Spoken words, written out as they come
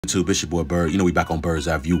YouTube, it's your boy Bird. You know we back on Bird's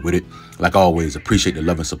Eye View with it. Like always, appreciate the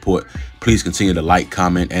love and support. Please continue to like,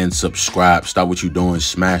 comment, and subscribe. Start what you're doing.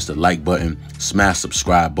 Smash the like button. Smash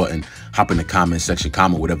subscribe button. Hop in the comment section.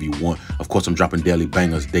 Comment whatever you want. Of course, I'm dropping daily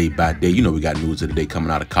bangers day by day. You know we got news of the day coming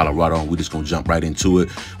out of Colorado, and we're just going to jump right into it.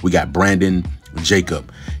 We got Brandon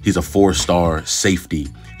Jacob. He's a 4-star safety.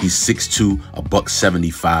 He's 6'2", a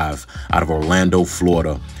 $175 out of Orlando,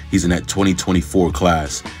 Florida. He's in that 2024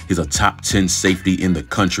 class. He's a top 10 safety in the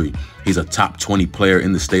country. He's a top 20 player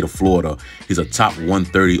in the state of Florida. He's a top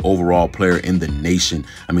 130 overall player in the nation.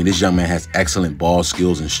 I mean, this young man has excellent ball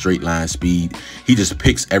skills and straight line speed. He just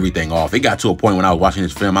picks everything off. It got to a point when I was watching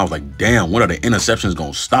this film, I was like, damn, when are the interceptions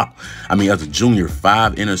going to stop? I mean, as a junior,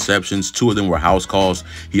 5 interceptions, 2 of them were house calls.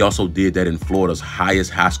 He also did that in Florida's highest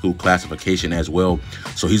high school classification as well.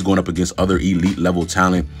 So he's going up against other elite level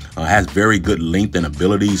talent, has very good length and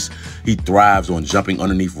abilities. He thrives on jumping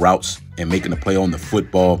underneath routes and making a play on the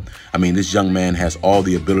football. I mean, this young man has all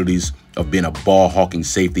the abilities of being a ball-hawking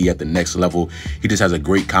safety at the next level. He just has a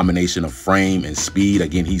great combination of frame and speed.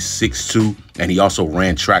 Again, he's 6'2", and he also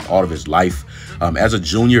ran track all of his life. As a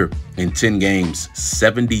junior, in 10 games,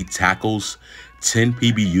 70 tackles, 10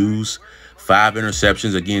 PBUs, 5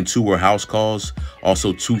 interceptions. Again, 2 were house calls,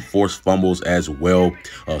 also 2 forced fumbles as well.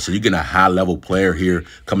 So you're getting a high-level player here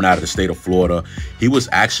coming out of the state of Florida. He was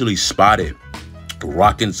actually spotted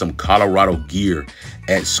rocking some Colorado gear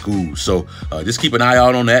at school. So just keep an eye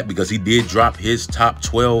out on that, because he did drop his top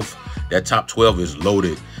 12. That top 12 is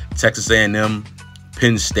loaded. Texas A&M,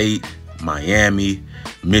 Penn State, Miami,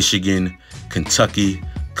 Michigan, Kentucky,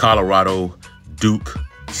 Colorado, Duke,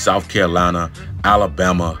 South Carolina,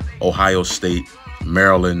 Alabama, Ohio State,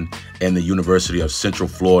 Maryland, and the University of Central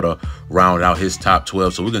Florida round out his top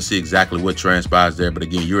 12. So we're going to see exactly what transpires there. But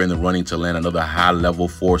again, you're in the running to land another high-level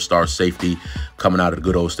 4-star safety coming out of the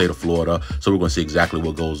good old state of Florida. So we're going to see exactly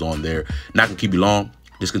what goes on there. Not going to keep you long.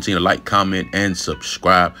 Just continue to like, comment, and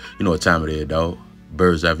subscribe. You know what time it is, dog.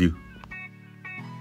 Bird's Eye View.